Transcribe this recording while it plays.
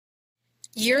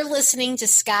You're listening to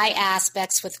Sky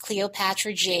Aspects with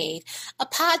Cleopatra Jade, a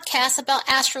podcast about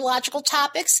astrological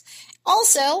topics,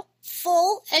 also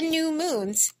full and new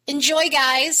moons. Enjoy,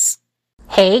 guys!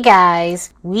 Hey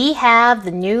guys, we have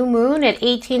the new moon at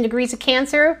 18 degrees of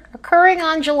Cancer occurring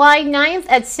on July 9th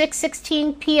at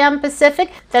 6:16 p.m.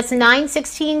 Pacific. That's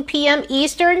 9:16 p.m.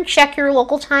 Eastern. Check your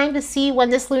local time to see when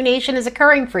this lunation is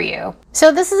occurring for you.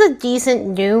 So this is a decent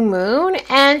new moon,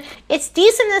 and it's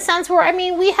decent in the sense where,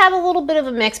 we have a little bit of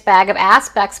a mixed bag of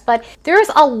aspects, but there's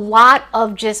a lot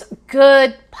of just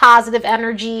good, positive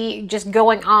energy just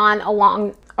going on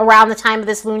around the time of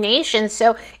this lunation.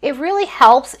 So it really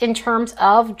helps in terms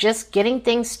of just getting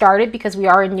things started because we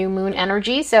are in new moon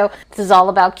energy. So this is all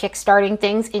about kickstarting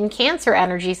things in Cancer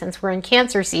energy since we're in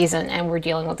Cancer season and we're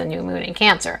dealing with the new moon in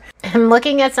Cancer. And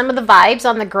looking at some of the vibes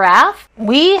on the graph,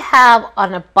 we have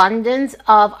an abundance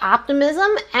of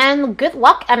optimism and good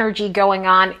luck energy going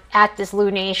on at this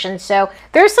lunation. So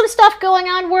there's some stuff going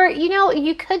on where,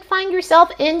 you could find yourself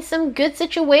in some good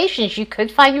situations. You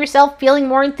could find yourself feeling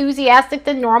more enthusiastic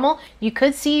than normal. You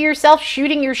could see yourself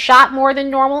shooting your shot more than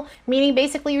normal, meaning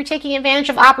basically you're taking advantage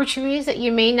of opportunities that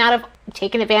you may not have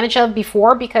taken advantage of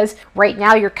before because right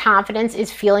now your confidence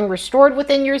is feeling restored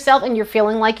within yourself and you're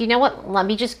feeling like, let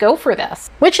me just go for this.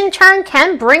 Which in turn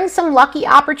can bring some lucky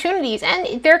opportunities,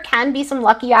 and there can be some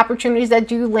lucky opportunities that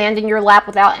do land in your lap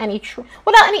without any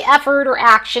effort or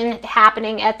action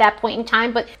happening at that point in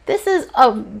time. But this is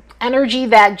a energy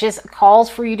that just calls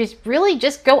for you to really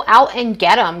just go out and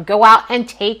get them. Go out and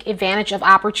take advantage of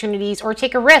opportunities or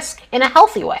take a risk in a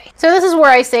healthy way. So this is where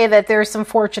I say that there's some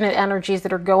fortunate energies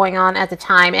that are going on at the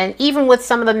time. And even with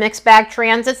some of the mixed bag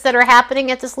transits that are happening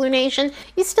at this lunation,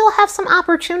 you still have some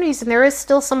opportunities and there is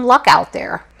still some luck out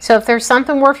there. So if there's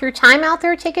something worth your time out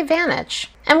there, take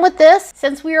advantage. And with this,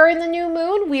 since we are in the new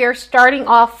moon, we are starting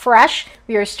off fresh.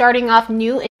 We are starting off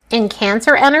new in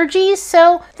Cancer energy.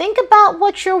 So think about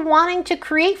what you're wanting to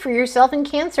create for yourself in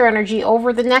Cancer energy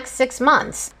over the next 6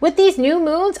 months. With these new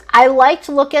moons, I like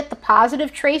to look at the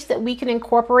positive traits that we can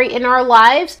incorporate in our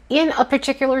lives in a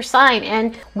particular sign.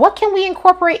 And what can we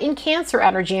incorporate in Cancer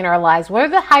energy in our lives? What are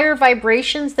the higher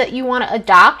vibrations that you want to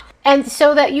adopt? And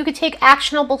so that you could take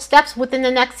actionable steps within the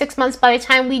next 6 months by the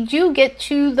time we do get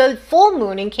to the full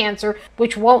moon in Cancer,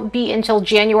 which won't be until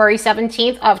January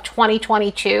 17th of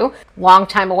 2022, long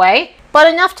time away, but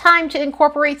enough time to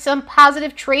incorporate some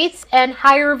positive traits and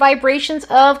higher vibrations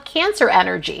of Cancer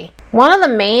energy. One of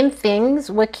the main things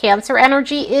with Cancer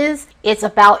energy is it's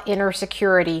about inner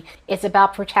security. It's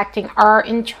about protecting our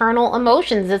internal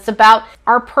emotions. It's about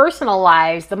our personal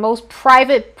lives, the most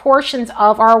private portions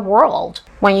of our world.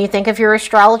 When you think of your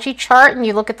astrology chart and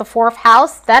you look at the 4th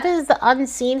house, that is the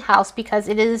unseen house because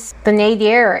it is the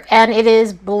nadir and it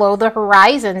is below the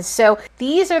horizon. So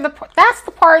that's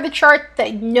the part of the chart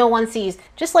that no one sees.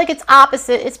 Just like its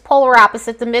opposite, its polar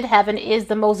opposite, the midheaven is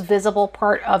the most visible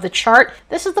part of the chart.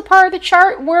 This is the part of the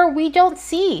chart where we don't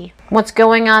see what's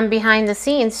going on behind the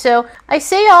scenes. So I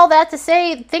say all that to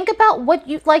say, think about what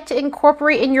you'd like to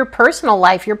incorporate in your personal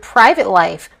life, your private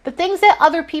life, the things that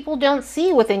other people don't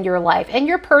see within your life. And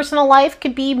your personal life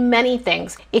could be many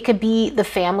things. It could be the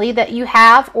family that you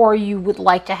have or you would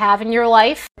like to have in your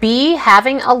life. Be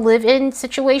having a live-in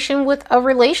situation with a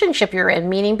relationship you're in,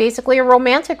 meaning basically a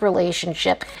romantic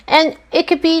relationship. And it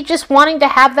could be just wanting to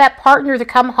have that partner to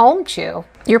come home to.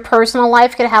 Your personal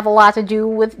life could have a lot to do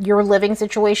with your living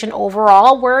situation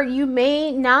overall, where you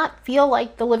may not feel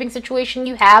like the living situation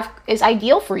you have is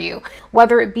ideal for you,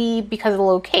 whether it be because of the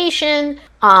location,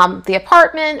 the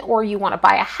apartment, or you want to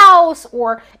buy a house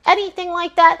or anything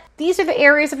like that. These are the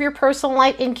areas of your personal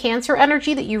life in Cancer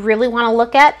energy that you really want to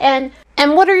look at.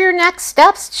 And what are your next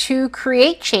steps to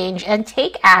create change and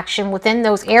take action within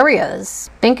those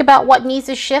areas? Think about what needs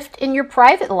to shift in your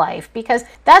private life because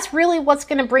that's really what's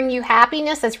going to bring you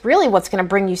happiness. That's really what's going to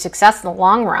bring you success in the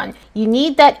long run. You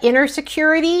need that inner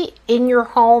security in your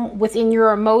home, within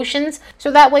your emotions,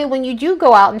 so that way when you do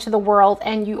go out into the world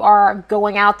and you are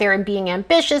going out there and being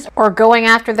ambitious or going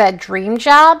after that dream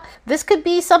job, this could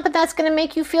be something that's going to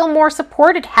make you feel more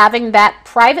supported, having that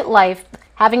private life,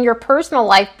 having your personal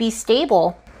life be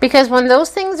stable. Because when those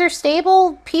things are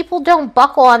stable, people don't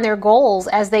buckle on their goals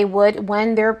as they would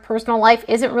when their personal life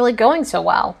isn't really going so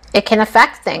well. It can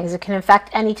affect things. It can affect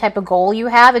any type of goal you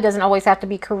have. It doesn't always have to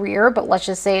be career, but let's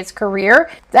just say it's career.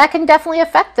 That can definitely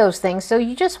affect those things. So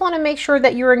you just want to make sure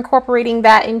that you're incorporating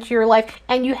that into your life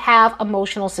and you have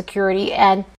emotional security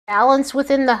and balance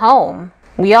within the home.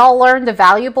 We all learned a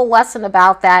valuable lesson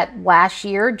about that last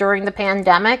year during the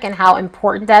pandemic and how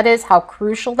important that is, how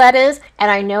crucial that is. And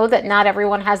I know that not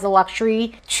everyone has the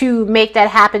luxury to make that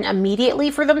happen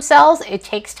immediately for themselves. It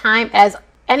takes time, as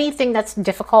anything that's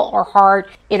difficult or hard,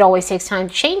 it always takes time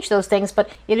to change those things, but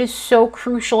it is so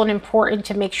crucial and important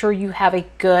to make sure you have a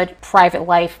good private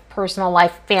life, personal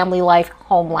life, family life,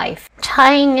 home life.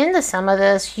 Tying into some of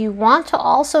this, you want to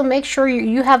also make sure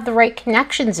you have the right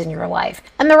connections in your life.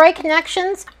 And the right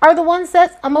connections are the ones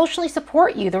that emotionally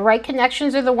support you. The right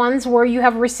connections are the ones where you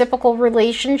have a reciprocal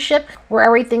relationship, where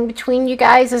everything between you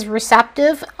guys is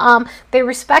receptive. They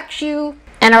respect you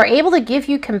and are able to give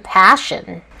you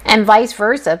compassion, and vice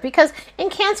versa. Because in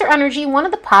Cancer energy, one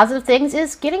of the positive things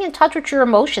is getting in touch with your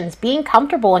emotions, being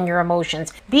comfortable in your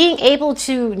emotions, being able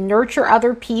to nurture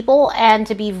other people and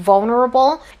to be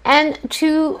vulnerable and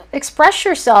to express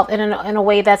yourself in a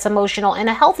way that's emotional, in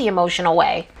a healthy emotional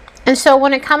way. And so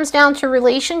when it comes down to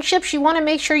relationships, you want to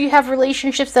make sure you have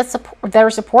relationships that are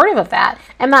supportive of that.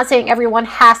 I'm not saying everyone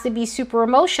has to be super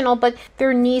emotional, but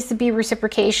there needs to be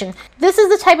reciprocation. This is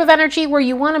the type of energy where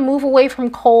you want to move away from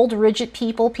cold, rigid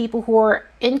people who are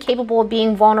incapable of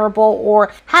being vulnerable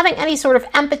or having any sort of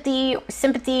empathy,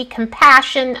 sympathy,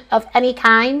 compassion of any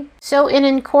kind. So in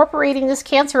incorporating this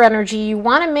Cancer energy, you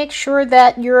want to make sure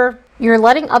that you're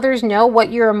letting others know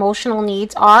what your emotional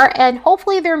needs are, and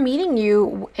hopefully they're meeting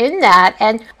you in that,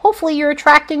 and hopefully you're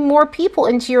attracting more people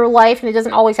into your life. And it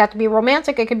doesn't always have to be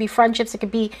romantic. It could be friendships, it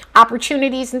could be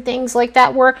opportunities and things like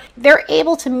that, where they're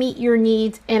able to meet your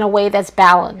needs in a way that's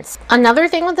balanced. Another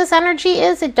thing with this energy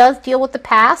is it does deal with the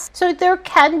past, so there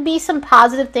can be some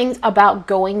positive things about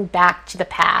going back to the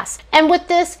past. And with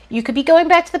this, you could be going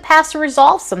back to the past to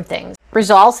resolve some things.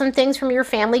 Resolve some things from your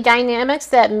family dynamics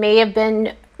that may have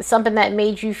been something that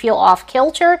made you feel off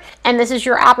kilter, and this is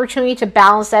your opportunity to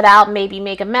balance that out, maybe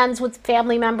make amends with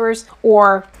family members,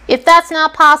 or if that's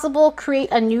not possible, create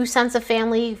a new sense of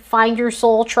family, find your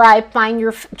soul tribe, find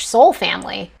your soul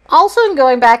family. Also, in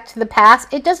going back to the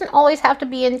past, it doesn't always have to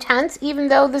be intense, even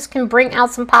though this can bring out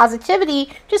some positivity,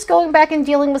 just going back and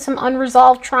dealing with some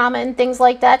unresolved trauma and things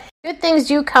like that. Good things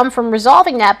do come from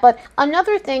resolving that, but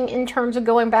another thing in terms of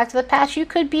going back to the past, you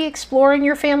could be exploring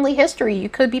your family history. You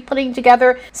could be putting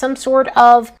together some sort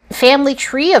of family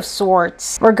tree of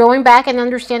sorts, or going back and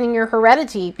understanding your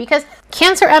heredity, because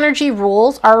Cancer energy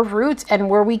rules our roots and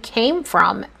where we came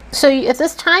from. So at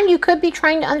this time, you could be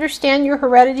trying to understand your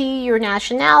heredity, your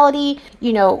nationality,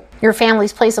 your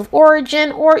family's place of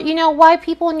origin, or, why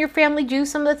people in your family do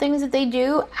some of the things that they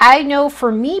do. I know for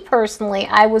me personally,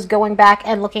 I was going back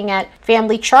and looking at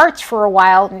family charts for a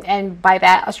while, and by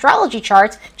that, astrology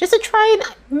charts, just to try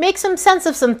and make some sense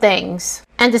of some things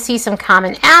and to see some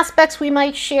common aspects we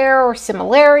might share or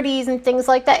similarities and things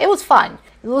like that. It was fun.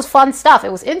 It was fun stuff.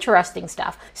 It was interesting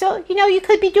stuff. So, you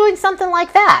could be doing something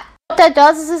like that. What that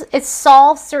does is it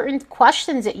solves certain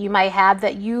questions that you might have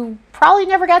that you probably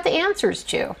never got the answers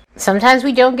to. Sometimes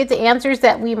we don't get the answers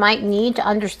that we might need to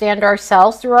understand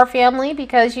ourselves through our family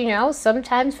because,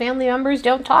 sometimes family members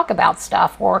don't talk about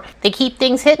stuff or they keep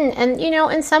things hidden. And,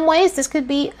 in some ways, this could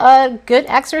be a good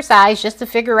exercise just to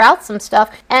figure out some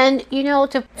stuff and,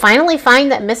 to finally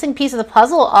find that missing piece of the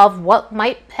puzzle of what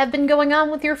might have been going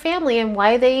on with your family and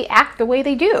why they act the way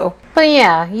they do. But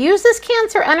yeah, use this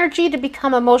Cancer energy to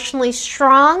become emotionally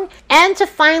strong and to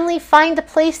finally find the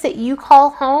place that you call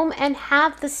home and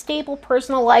have the stable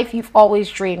personal life you've always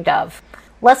dreamed of.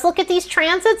 Let's look at these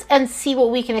transits and see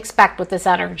what we can expect with this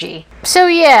energy. So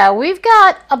yeah, we've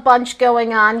got a bunch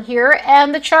going on here,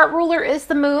 and the chart ruler is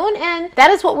the moon, and that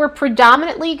is what we're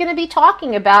predominantly going to be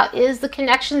talking about, is the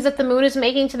connections that the moon is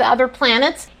making to the other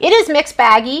planets. It is mixed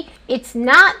baggy. It's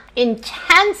not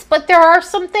intense, but there are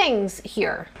some things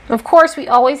here. Of course, we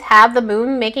always have the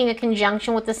moon making a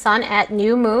conjunction with the sun at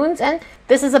new moons, and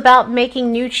this is about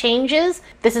making new changes.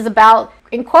 This is about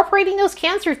incorporating those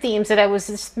Cancer themes that I was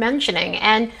just mentioning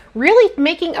and really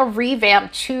making a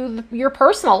revamp to your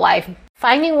personal life.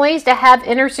 Finding ways to have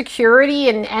inner security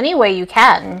in any way you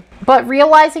can. But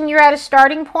realizing you're at a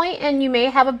starting point and you may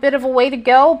have a bit of a way to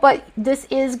go, but this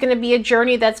is going to be a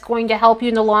journey that's going to help you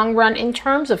in the long run in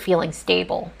terms of feeling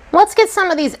stable. Let's get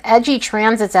some of these edgy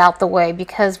transits out the way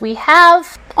because we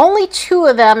have only 2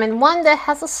 of them and one that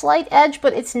has a slight edge,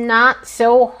 but it's not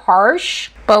so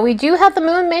harsh. But we do have the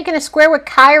moon making a square with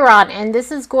Chiron, and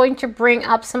this is going to bring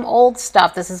up some old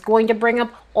stuff. This is going to bring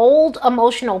up old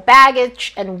emotional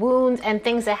baggage and wounds and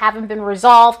things that haven't been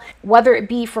resolved, whether it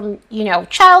be from,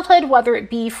 childhood, whether it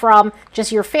be from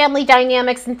just your family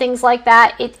dynamics and things like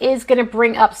that. It is going to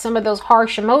bring up some of those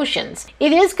harsh emotions.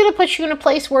 It is going to put you in a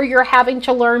place where you're having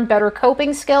to learn better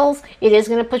coping skills. It is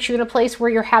going to put you in a place where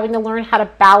you're having to learn how to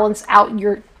balance out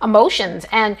your emotions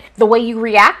and the way you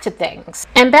react to things.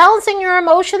 And balancing your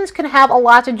emotions can have a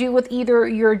lot to do with either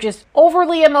you're just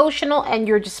overly emotional and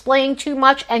you're displaying too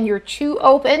much and you're too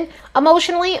open, open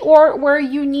emotionally, or where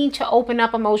you need to open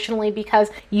up emotionally because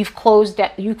you've closed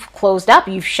up,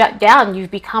 you've shut down,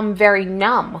 you've become very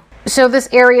numb. So this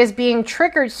area is being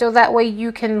triggered so that way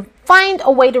you can find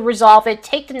a way to resolve it,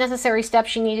 take the necessary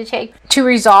steps you need to take to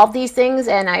resolve these things.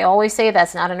 And I always say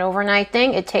that's not an overnight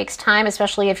thing. It takes time,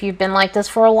 especially if you've been like this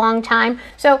for a long time.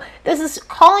 So this is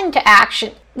calling to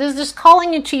action. This is just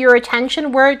calling into your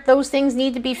attention where those things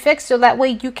need to be fixed so that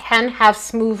way you can have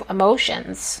smooth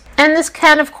emotions. And this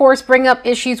can, of course, bring up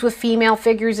issues with female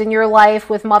figures in your life,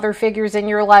 with mother figures in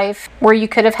your life, where you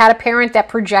could have had a parent that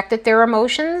projected their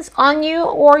emotions on you,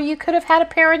 or you could have had a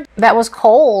parent that was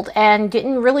cold and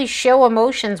didn't really show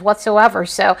emotions whatsoever.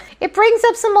 So it brings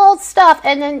up some old stuff.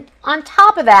 And then on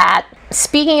top of that,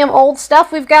 speaking of old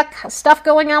stuff, we've got stuff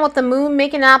going on with the moon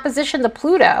making opposition to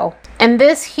Pluto. And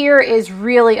this here is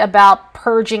really about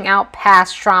purging out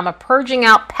past trauma, purging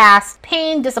out past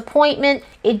pain, disappointment.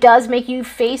 It does make you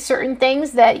face certain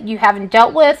things that you haven't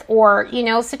dealt with, or,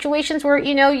 situations where,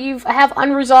 you have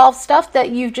unresolved stuff that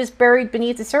you've just buried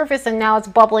beneath the surface and now it's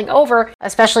bubbling over,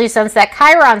 especially since that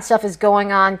Chiron stuff is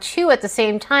going on too at the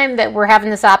same time that we're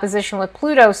having this opposition with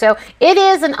Pluto. So it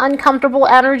is an uncomfortable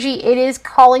energy. It is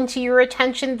calling to your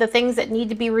attention the things that need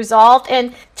to be resolved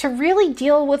and to really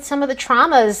deal with some of the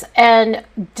traumas and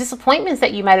disappointments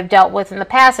that you might have dealt with in the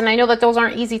past. And I know that those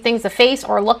aren't easy things to face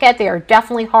or look at. They are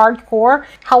definitely hardcore.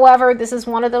 However, this is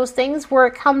one of those things where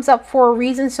it comes up for a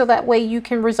reason so that way you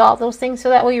can resolve those things, so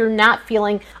that way you're not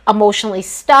feeling emotionally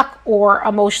stuck or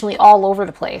emotionally all over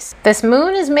the place. This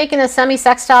moon is making a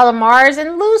semi-sextile to Mars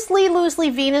and loosely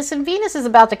Venus, and Venus is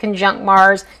about to conjunct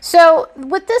Mars. So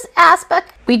with this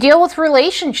aspect, we deal with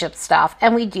relationship stuff,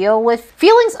 and we deal with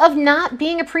feelings of not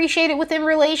being appreciated within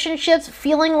relationships,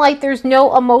 feeling like there's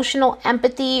no emotional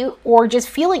empathy, or just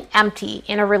feeling empty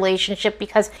in a relationship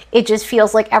because it just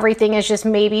feels like everything is just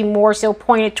maybe more so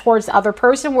pointed towards the other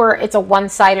person, where it's a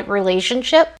one-sided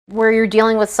relationship, where you're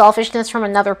dealing with selfishness from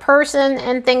another person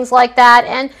and things like that.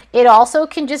 And it also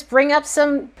can just bring up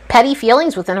some petty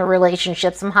feelings within a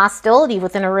relationship, some hostility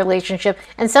within a relationship.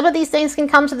 And some of these things can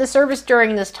come to the surface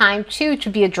during this time too, to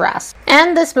be addressed.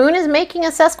 And this moon is making a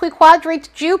sesquiquadrate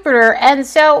to Jupiter. And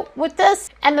so with this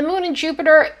and the moon and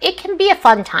Jupiter, it can be a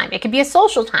fun time. It can be a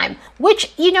social time,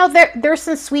 which, there's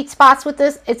some sweet spots with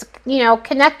this. It's,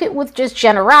 connected with just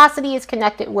generosity. It's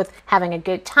connected with having a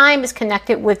good time. It's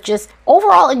connected with just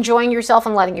overall enjoying yourself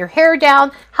and letting your hair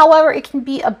down. However, it can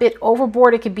be a bit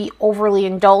overboard. It can be overly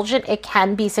indulgent. It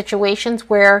can be situations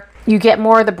where you get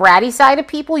more of the bratty side of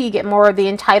people, you get more of the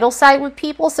entitled side with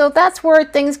people, so that's where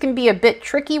things can be a bit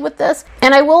tricky with this.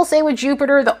 And I will say with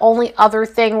Jupiter, the only other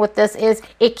thing with this is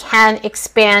it can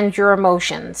expand your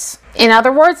emotions. In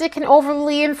other words, it can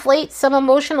overly inflate some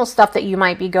emotional stuff that you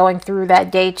might be going through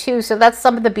that day too, so that's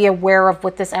something to be aware of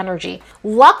with this energy.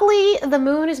 Luckily, the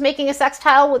moon is making a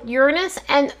sextile with Uranus,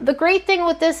 and the great thing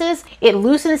with this is it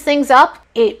loosens things up.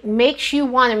 It makes you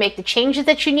want to make the changes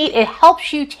that you need. It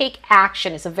helps you take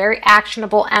action. It's a very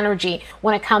actionable energy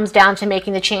when it comes down to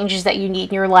making the changes that you need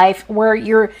in your life, where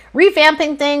you're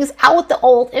revamping things, out with the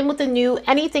old, in with the new.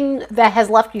 Anything that has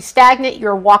left you stagnant,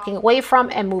 you're walking away from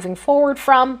and moving forward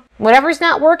from. Whatever's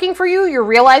not working for you, you're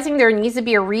realizing there needs to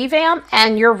be a revamp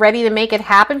and you're ready to make it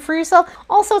happen for yourself.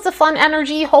 Also, it's a fun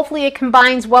energy. Hopefully it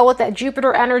combines well with that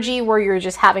Jupiter energy where you're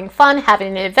just having fun,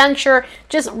 having an adventure,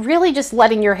 just really just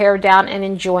letting your hair down and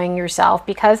enjoying yourself.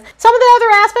 Because some of the other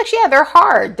aspects, they're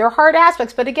hard. They're hard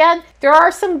aspects. But again, there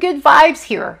are some good vibes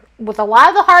here. With a lot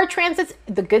of the hard transits,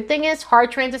 the good thing is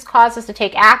hard transits cause us to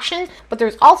take action, but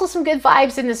there's also some good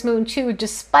vibes in this moon too,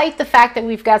 despite the fact that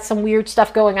we've got some weird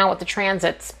stuff going on with the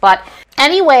transits. But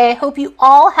anyway, I hope you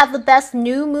all have the best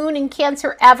new moon in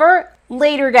Cancer ever.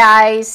 Later, guys.